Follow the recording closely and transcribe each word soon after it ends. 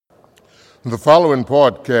The following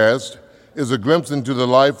podcast is a glimpse into the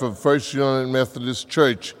life of First United Methodist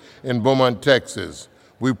Church in Beaumont, Texas.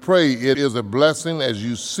 We pray it is a blessing as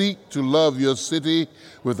you seek to love your city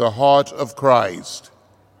with the heart of Christ.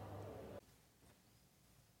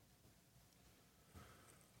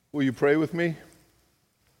 Will you pray with me?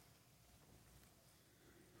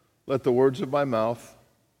 Let the words of my mouth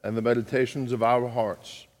and the meditations of our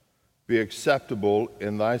hearts be acceptable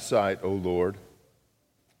in thy sight, O Lord,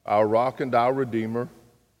 our rock and our redeemer,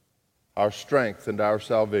 our strength and our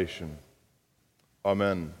salvation.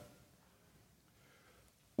 Amen.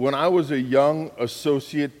 When I was a young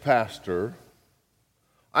associate pastor,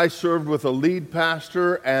 I served with a lead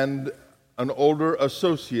pastor and an older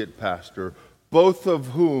associate pastor, both of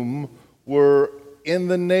whom were in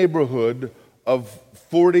the neighborhood of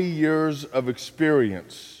 40 years of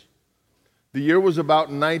experience. The year was about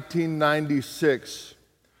 1996,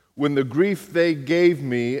 when the grief they gave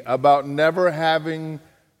me about never having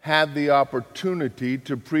had the opportunity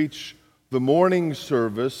to preach the morning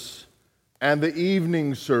service and the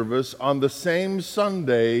evening service on the same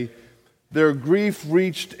Sunday, their grief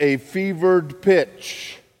reached a fevered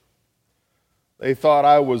pitch. They thought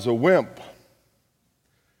I was a wimp.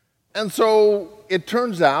 And so it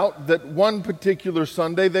turns out that one particular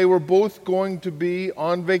Sunday they were both going to be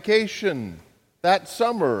on vacation that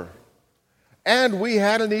summer. And we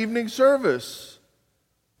had an evening service.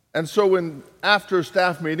 And so after a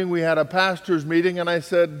staff meeting, we had a pastor's meeting, and I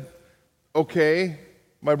said, okay,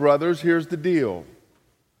 my brothers, here's the deal.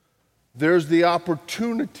 There's the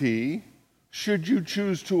opportunity, should you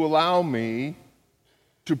choose to allow me,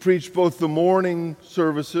 to preach both the morning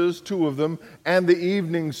services, 2 of them, and the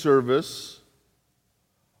evening service.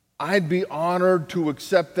 I'd be honored to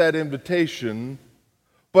accept that invitation,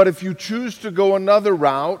 but if you choose to go another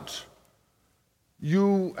route,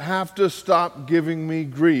 you have to stop giving me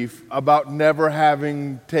grief about never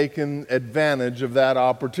having taken advantage of that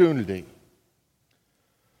opportunity.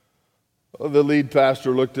 The lead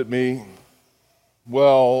pastor looked at me,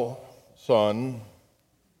 well, son,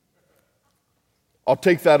 I'll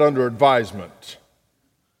take that under advisement.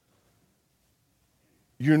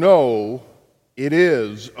 You know, it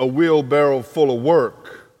is a wheelbarrow full of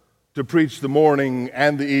work to preach the morning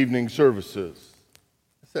and the evening services.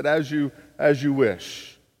 I said, as you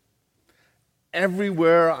wish.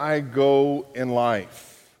 Everywhere I go in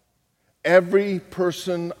life, every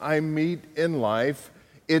person I meet in life,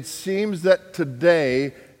 it seems that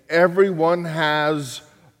today everyone has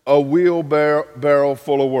a wheelbarrow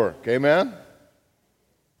full of work. Amen?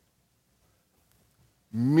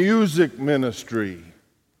 Music ministry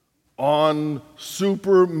on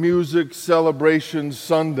Super Music Celebration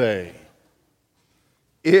Sunday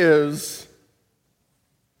is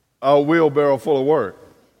a wheelbarrow full of work.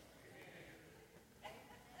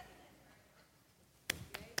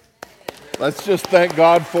 Let's just thank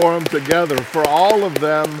God for them together, for all of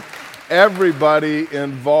them, everybody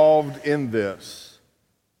involved in this.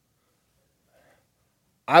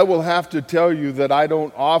 I will have to tell you that I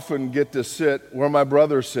don't often get to sit where my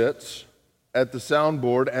brother sits at the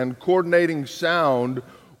soundboard, and coordinating sound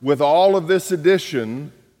with all of this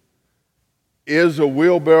addition is a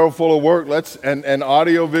wheelbarrow full of work. And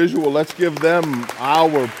audio visual, let's give them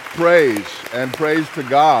our praise and praise to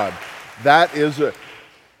God. That is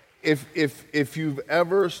if you've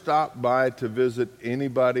ever stopped by to visit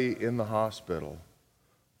anybody in the hospital,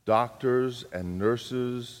 doctors and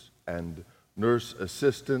nurses and nurse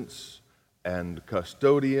assistants and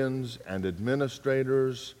custodians and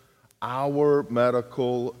administrators, our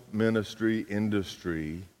medical ministry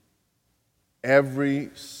industry every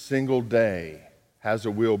single day has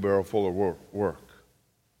a wheelbarrow full of work.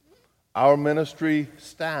 Our ministry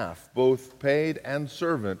staff, both paid and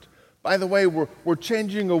servant. By the way, we're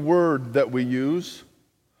changing a word that we use.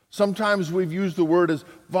 Sometimes we've used the word as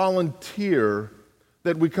volunteer,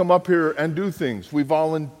 that we come up here and do things. We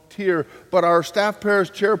volunteer. But our staff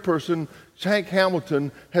parish chairperson, Hank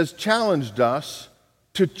Hamilton, has challenged us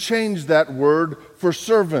to change that word for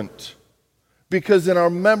servant. Because in our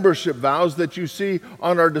membership vows that you see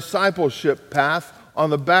on our discipleship path on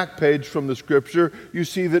the back page from the scripture, you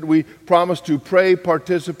see that we promise to pray,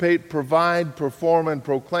 participate, provide, perform, and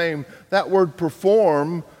proclaim. That word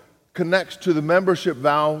perform connects to the membership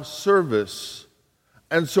vow service.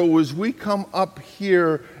 And so as we come up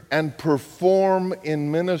here and perform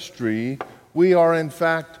in ministry, we are in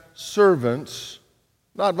fact servants,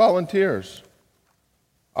 not volunteers.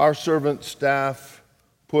 Our servant staff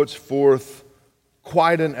puts forth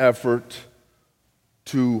quite an effort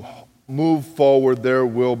to move forward their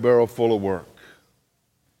wheelbarrow full of work.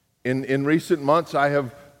 In recent months, I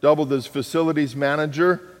have doubled as facilities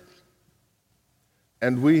manager,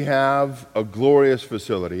 and we have a glorious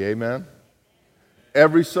facility. Amen?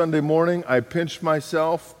 Every Sunday morning, I pinch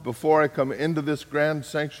myself before I come into this grand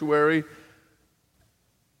sanctuary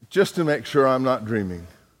just to make sure I'm not dreaming,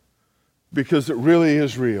 because it really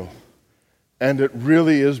is real, and it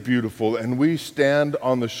really is beautiful, and we stand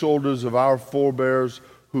on the shoulders of our forebears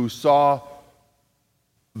who saw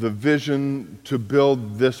the vision to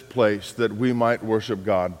build this place that we might worship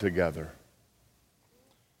God together.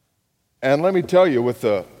 And let me tell you, with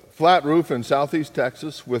the flat roof in southeast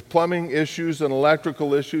Texas, with plumbing issues and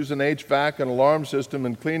electrical issues and HVAC and alarm system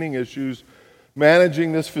and cleaning issues,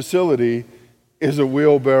 managing this facility is a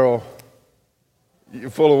wheelbarrow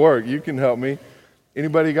full of work. You can help me.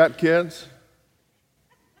 Anybody got kids?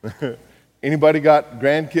 Anybody got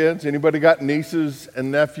grandkids? Anybody got nieces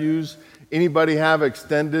and nephews? Anybody have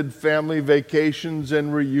extended family vacations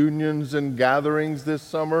and reunions and gatherings this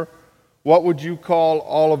summer? What would you call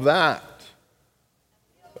all of that?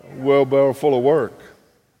 Wheelbarrow full of work.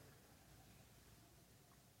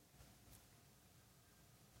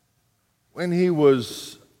 When he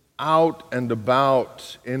was out and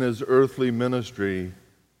about in his earthly ministry,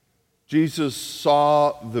 Jesus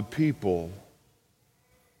saw the people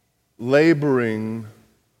laboring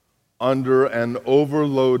under an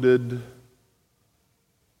overloaded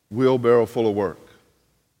wheelbarrow full of work.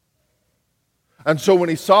 And so when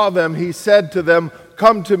he saw them, he said to them,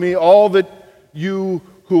 "Come to me, all that you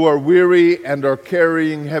who are weary and are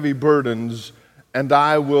carrying heavy burdens, and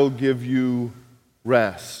I will give you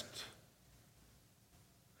rest."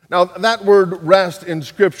 Now, that word rest in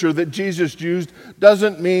Scripture that Jesus used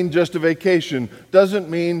doesn't mean just a vacation, doesn't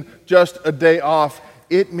mean just a day off.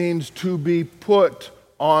 It means to be put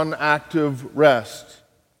on active rest.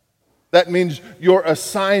 That means your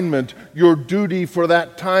assignment, your duty for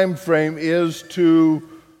that time frame is to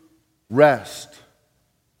rest,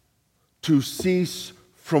 to cease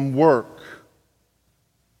from work,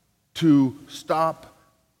 to stop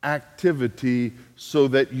activity so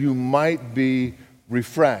that you might be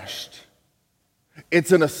refreshed.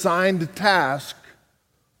 It's an assigned task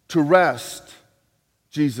to rest,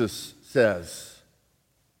 Jesus says.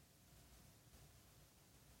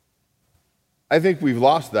 I think we've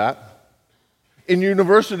lost that. In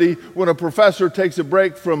university, when a professor takes a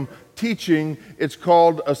break from teaching, it's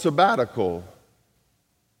called a sabbatical.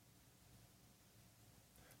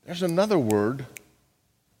 There's another word.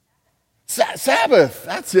 Sabbath,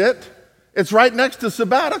 that's it. It's right next to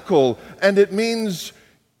sabbatical, and it means,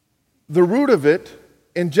 the root of it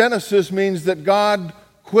in Genesis means that God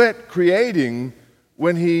quit creating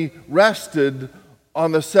when he rested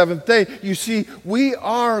on the seventh day. You see, we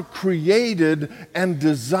are created and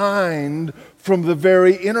designed from the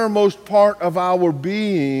very innermost part of our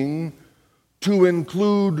being to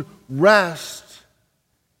include rest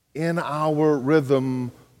in our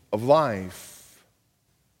rhythm of life.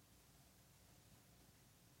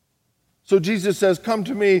 So Jesus says, "Come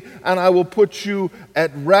to me and I will put you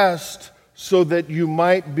at rest so that you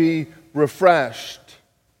might be refreshed."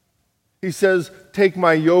 He says, "Take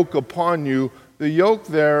my yoke upon you." The yoke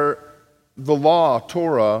there, the law,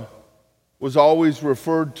 Torah, was always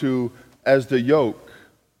referred to as the yoke.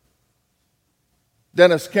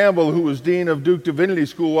 Dennis Campbell, who was dean of Duke Divinity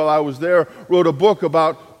School while I was there, wrote a book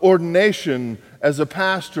about ordination as a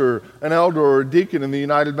pastor, an elder, or a deacon in the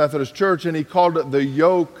United Methodist Church, and he called it the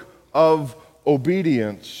yoke of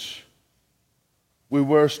obedience. We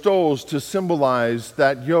wear stoles to symbolize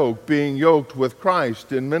that yoke, being yoked with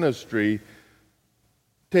Christ in ministry.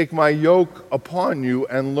 "Take my yoke upon you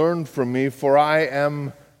and learn from me, for I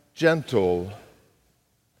am gentle."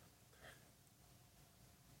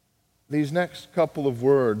 These next couple of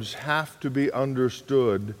words have to be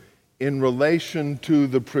understood in relation to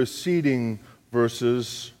the preceding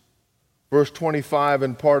verses, verse 25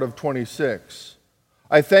 and part of 26.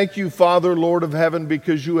 "I thank you, Father, Lord of heaven,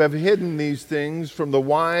 because you have hidden these things from the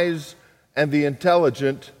wise and the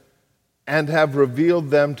intelligent and have revealed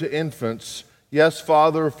them to infants. Yes,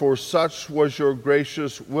 Father, for such was your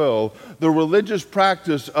gracious will." The religious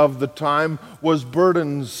practice of the time was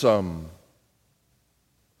burdensome.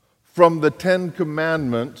 From the 10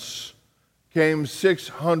 Commandments came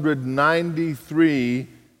 693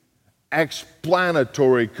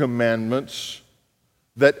 explanatory commandments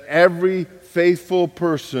that every faithful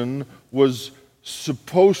person was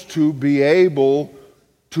supposed to be able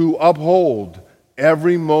to uphold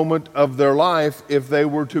every moment of their life if they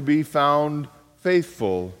were to be found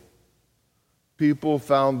faithful. People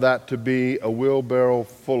found that to be a wheelbarrow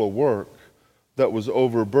full of work that was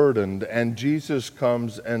overburdened, and Jesus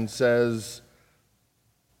comes and says,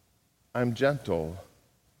 "I'm gentle."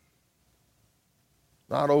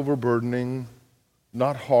 Not overburdening,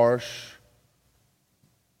 not harsh,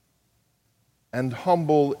 and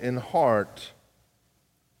humble in heart.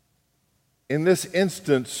 In this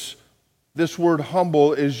instance, this word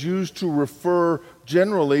humble is used to refer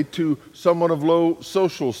generally to someone of low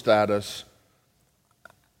social status.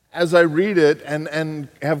 As I read it and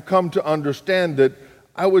have come to understand it,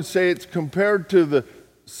 I would say it's compared to the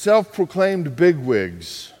self-proclaimed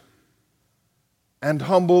bigwigs. And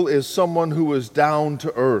humble is someone who is down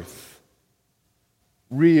to earth,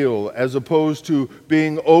 real, as opposed to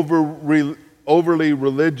being overly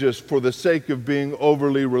religious for the sake of being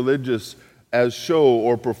overly religious as show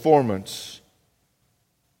or performance.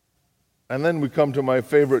 And then we come to my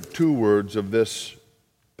favorite two words of this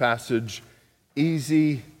passage,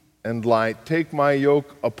 easy and light. Take my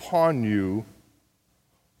yoke upon you,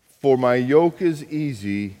 for my yoke is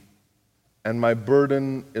easy and my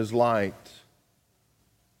burden is light.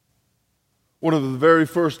 One of the very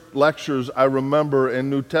first lectures I remember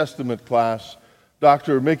in New Testament class,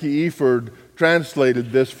 Dr. Mickey Eford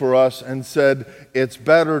translated this for us and said, it's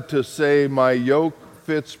better to say my yoke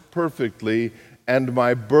fits perfectly and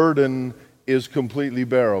my burden is completely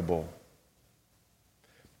bearable.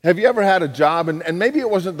 Have you ever had a job, and maybe it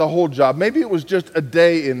wasn't the whole job, maybe it was just a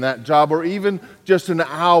day in that job or even just an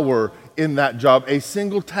hour in that job, a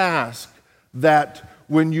single task that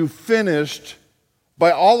when you finished,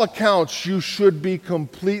 by all accounts, you should be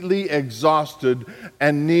completely exhausted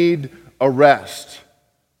and need a rest.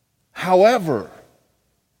 However,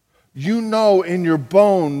 you know in your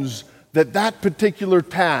bones that that particular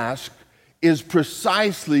task is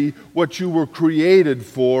precisely what you were created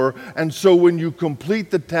for, and so when you complete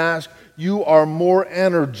the task, you are more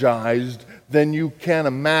energized than you can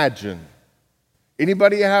imagine.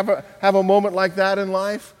 Anybody have a moment like that in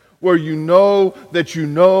life? Where you know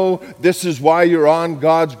this is why you're on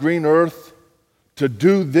God's green earth, to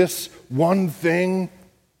do this one thing?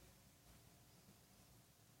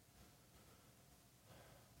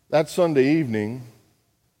 That Sunday evening,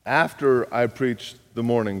 after I preached the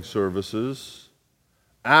morning services,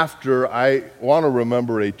 after I want to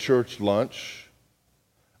remember a church lunch,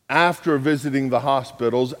 after visiting the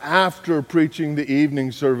hospitals, after preaching the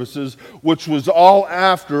evening services, which was all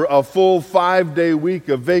after a full 5-day week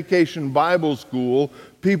of vacation Bible school,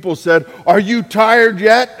 people said, "Are you tired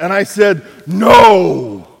yet?" And I said,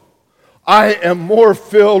 "No! I am more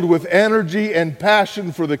filled with energy and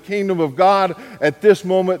passion for the kingdom of God at this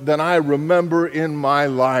moment than I remember in my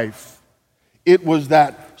life." It was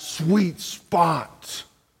that sweet spot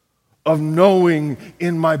of knowing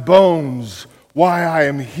in my bones why I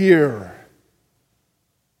am here.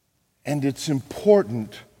 And it's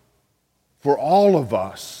important for all of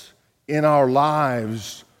us in our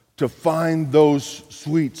lives to find those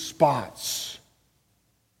sweet spots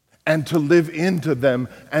and to live into them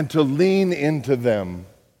and to lean into them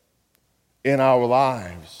in our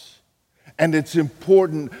lives. And it's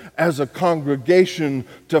important as a congregation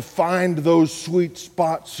to find those sweet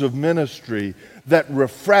spots of ministry that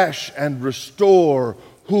refresh and restore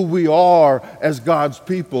who we are as God's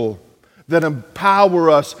people, that empower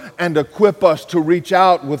us and equip us to reach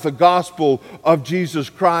out with the gospel of Jesus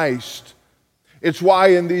Christ. It's why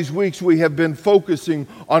in these weeks we have been focusing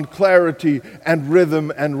on clarity and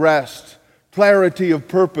rhythm and rest, clarity of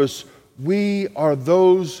purpose. We are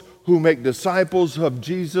those who make disciples of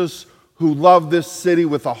Jesus, who love this city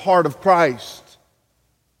with the heart of Christ.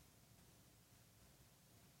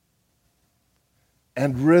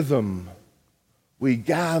 And rhythm. We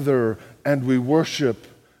gather and we worship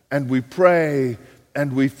and we pray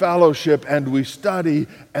and we fellowship and we study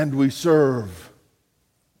and we serve.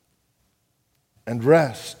 And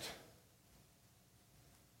rest.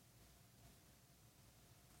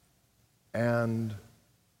 And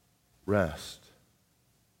rest.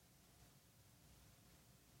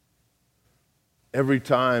 Every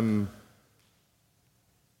time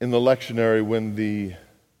in the lectionary when the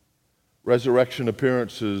resurrection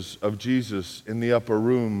appearances of Jesus in the upper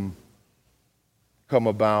room come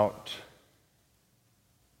about,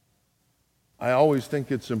 I always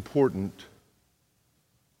think it's important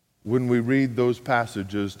when we read those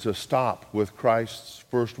passages to stop with Christ's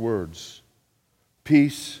first words,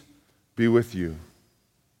 "Peace be with you."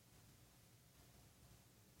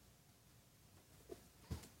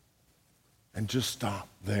 And just stop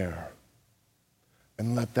there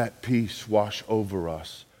and let that peace wash over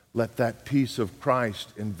us. Let that peace of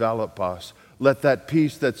Christ envelop us. Let that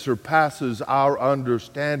peace that surpasses our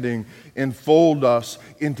understanding enfold us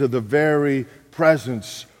into the very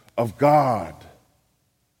presence of God,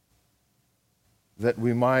 that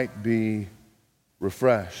we might be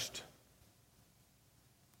refreshed.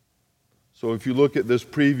 So if you look at this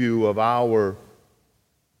preview of our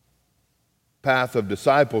path of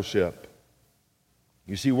discipleship.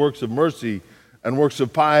 You see, works of mercy and works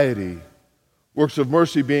of piety. Works of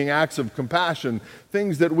mercy being acts of compassion,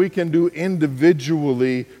 things that we can do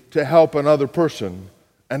individually to help another person.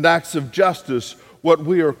 And acts of justice, what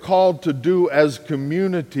we are called to do as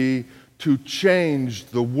community to change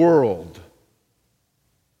the world.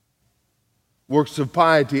 Works of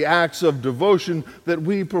piety, acts of devotion that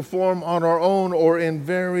we perform on our own or in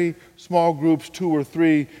very small groups, 2 or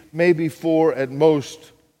 3, maybe 4 at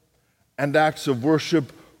most. And acts of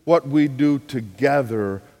worship, what we do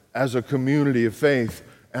together as a community of faith.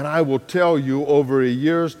 And I will tell you, over a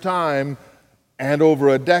year's time and over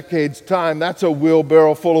a decade's time, that's a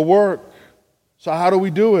wheelbarrow full of work. So how do we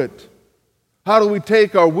do it? How do we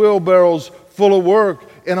take our wheelbarrows full of work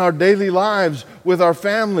in our daily lives with our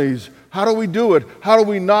families? How do we do it? How do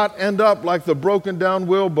we not end up like the broken down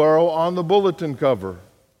wheelbarrow on the bulletin cover?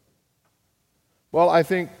 Well, I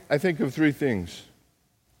think of 3 things.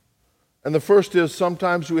 And the first is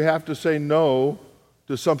sometimes we have to say no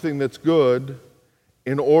to something that's good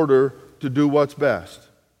in order to do what's best.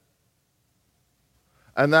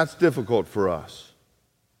 And that's difficult for us.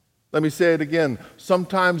 Let me say it again.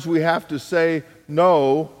 Sometimes we have to say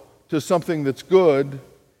no to something that's good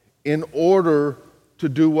in order to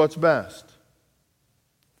do what's best.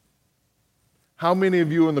 How many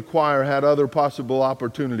of you in the choir had other possible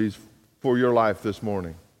opportunities for your life this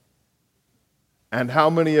morning? And how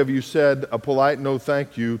many of you said a polite no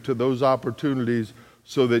thank you to those opportunities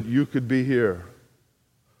so that you could be here?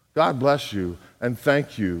 God bless you and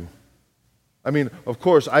thank you. I mean, of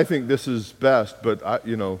course, I think this is best, but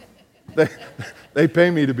they pay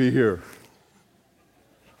me to be here.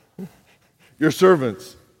 You're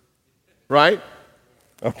servants, right?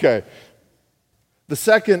 Okay. The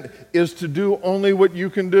second is to do only what you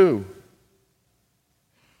can do.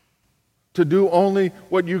 To do only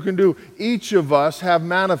what you can do. Each of us have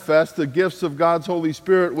manifest the gifts of God's Holy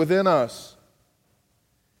Spirit within us.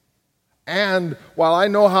 And while I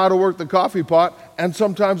know how to work the coffee pot, and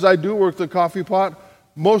sometimes I do work the coffee pot,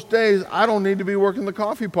 most days I don't need to be working the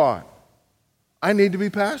coffee pot. I need to be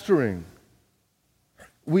pastoring.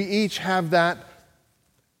 We each have that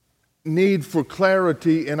need for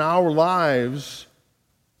clarity in our lives,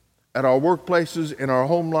 at our workplaces, in our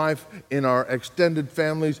home life, in our extended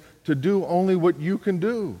families, to do only what you can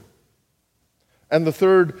do. And the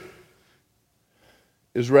third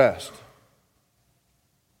is rest.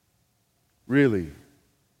 Really.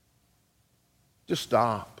 Just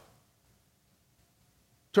stop.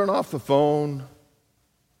 Turn off the phone.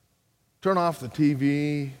 Turn off the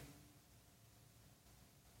TV.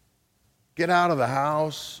 Get out of the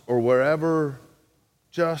house or wherever.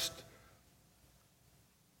 Just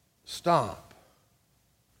stop.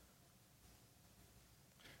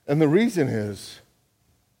 And the reason is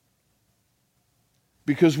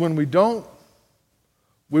because when we don't,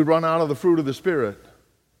 we run out of the fruit of the Spirit.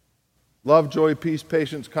 Love, joy, peace,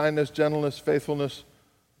 patience, kindness, gentleness, faithfulness.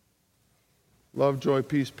 Love, joy,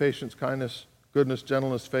 peace, patience, kindness, goodness,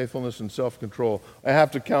 gentleness, faithfulness, and self-control. I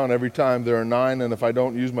have to count every time. There are 9, and if I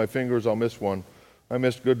don't use my fingers, I'll miss one. I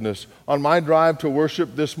missed goodness. On my drive to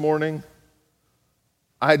worship this morning,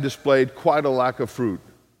 I displayed quite a lack of fruit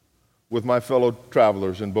with my fellow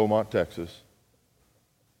travelers in Beaumont, Texas.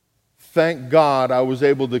 Thank God I was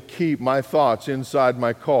able to keep my thoughts inside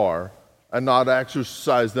my car and not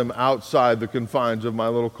exercise them outside the confines of my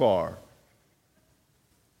little car.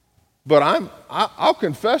 But I'll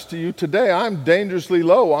confess to you today, I'm dangerously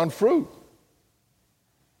low on fruit.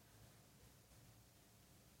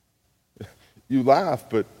 You laugh,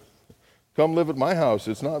 but come live at my house.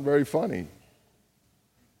 It's not very funny.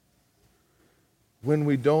 When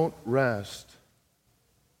we don't rest,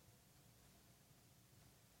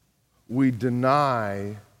 we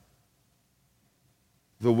deny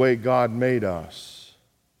the way God made us,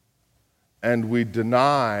 and we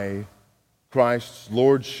deny Christ's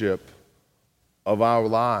lordship of our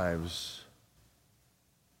lives,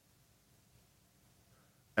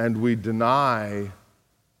 and we deny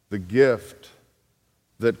the gift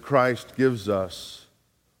that Christ gives us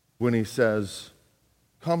when he says,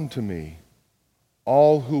 "Come to me,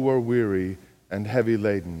 all who are weary and heavy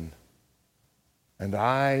laden, and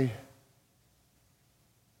I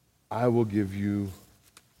will give you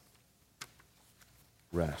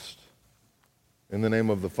rest." In the name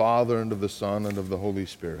of the Father, and of the Son, and of the Holy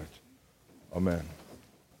Spirit. Amen.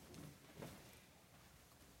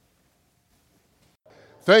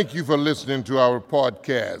 Thank you for listening to our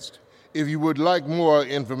podcast. If you would like more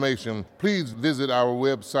information, please visit our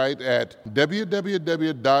website at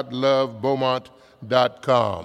www.lovebeaumont.com.